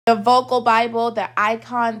The vocal Bible, the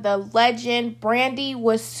icon, the legend, Brandy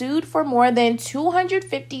was sued for more than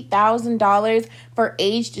 $250,000 for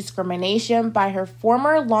age discrimination by her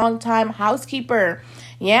former longtime housekeeper.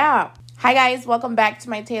 Yeah. Hi guys, welcome back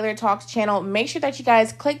to my Taylor Talks channel. Make sure that you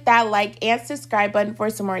guys click that like and subscribe button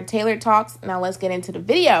for some more Taylor Talks. Now let's get into the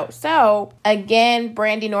video. So again,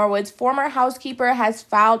 Brandy Norwood's former housekeeper has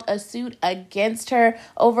filed a suit against her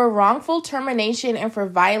over wrongful termination and for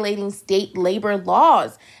violating state labor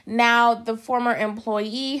laws. Now the former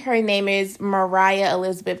employee, her name is Maria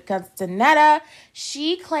Elizabeth Castenada,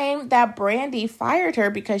 she claimed that Brandy fired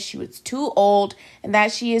her because she was too old and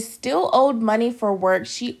that she is still owed money for work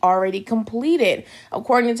she already completed,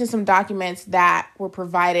 according to some documents that were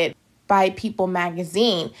provided by People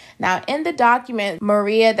magazine. Now, in the document,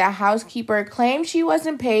 Maria, the housekeeper, claimed she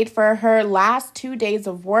wasn't paid for her last 2 days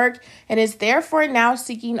of work and is therefore now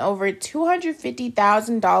seeking over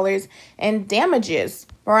 $250,000 in damages.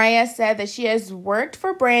 Maria said that she has worked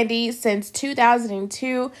for Brandy since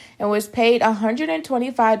 2002 and was paid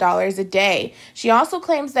 $125 a day. She also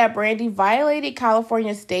claims that Brandy violated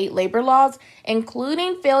California state labor laws,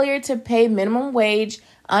 including failure to pay minimum wage,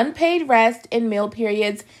 unpaid rest and meal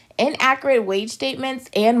periods, inaccurate wage statements,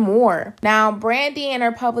 and more. Now, Brandy and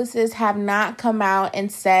her publicist have not come out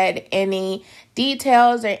and said any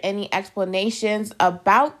details or any explanations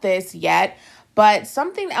about this yet, but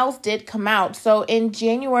something else did come out. So in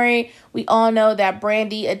January, we all know that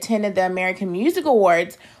Brandy attended the American Music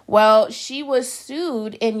Awards. Well, she was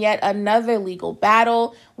sued in yet another legal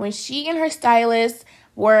battle when she and her stylist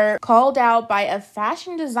were called out by a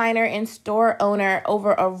fashion designer and store owner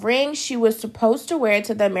over a ring she was supposed to wear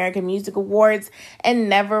to the American Music Awards and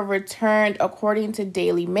never returned, according to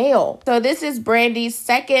Daily Mail. So this is Brandy's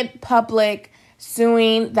second public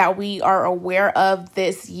suing that we are aware of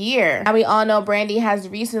this year. Now, we all know Brandy has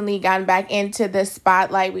recently gotten back into the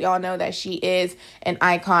spotlight. We all know that she is an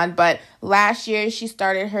icon, but last year she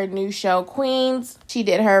started her new show, Queens. She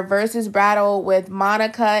did her versus battle with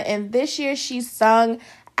Monica, and this year she sung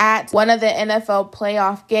at one of the NFL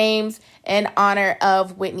playoff games in honor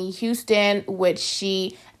of Whitney Houston, which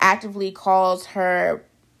she actively calls her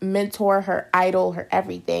mentor, her idol, her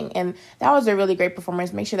everything. And that was a really great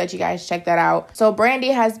performance. Make sure that you guys check that out. So Brandy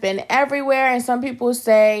has been everywhere, and some people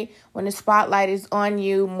say when the spotlight is on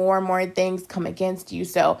you, more and more things come against you.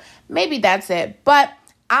 So maybe that's it. But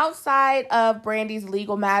outside of Brandy's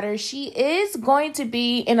legal matters, she is going to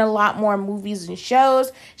be in a lot more movies and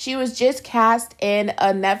shows. She was just cast in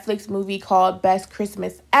a Netflix movie called Best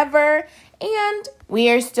Christmas Ever, and we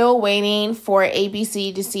are still waiting for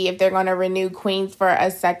ABC to see if they're going to renew Queens for a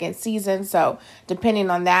second season. So depending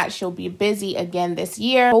on that, she'll be busy again this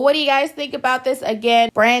year. But what do you guys think about this? Again,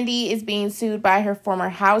 Brandy is being sued by her former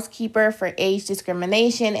housekeeper for age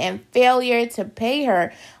discrimination and failure to pay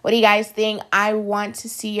her. What do you guys think? I want to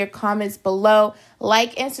see your comments below.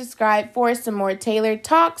 Like and subscribe for some more Taylor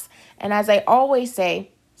Talks. And as I always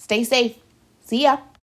say, stay safe. See ya.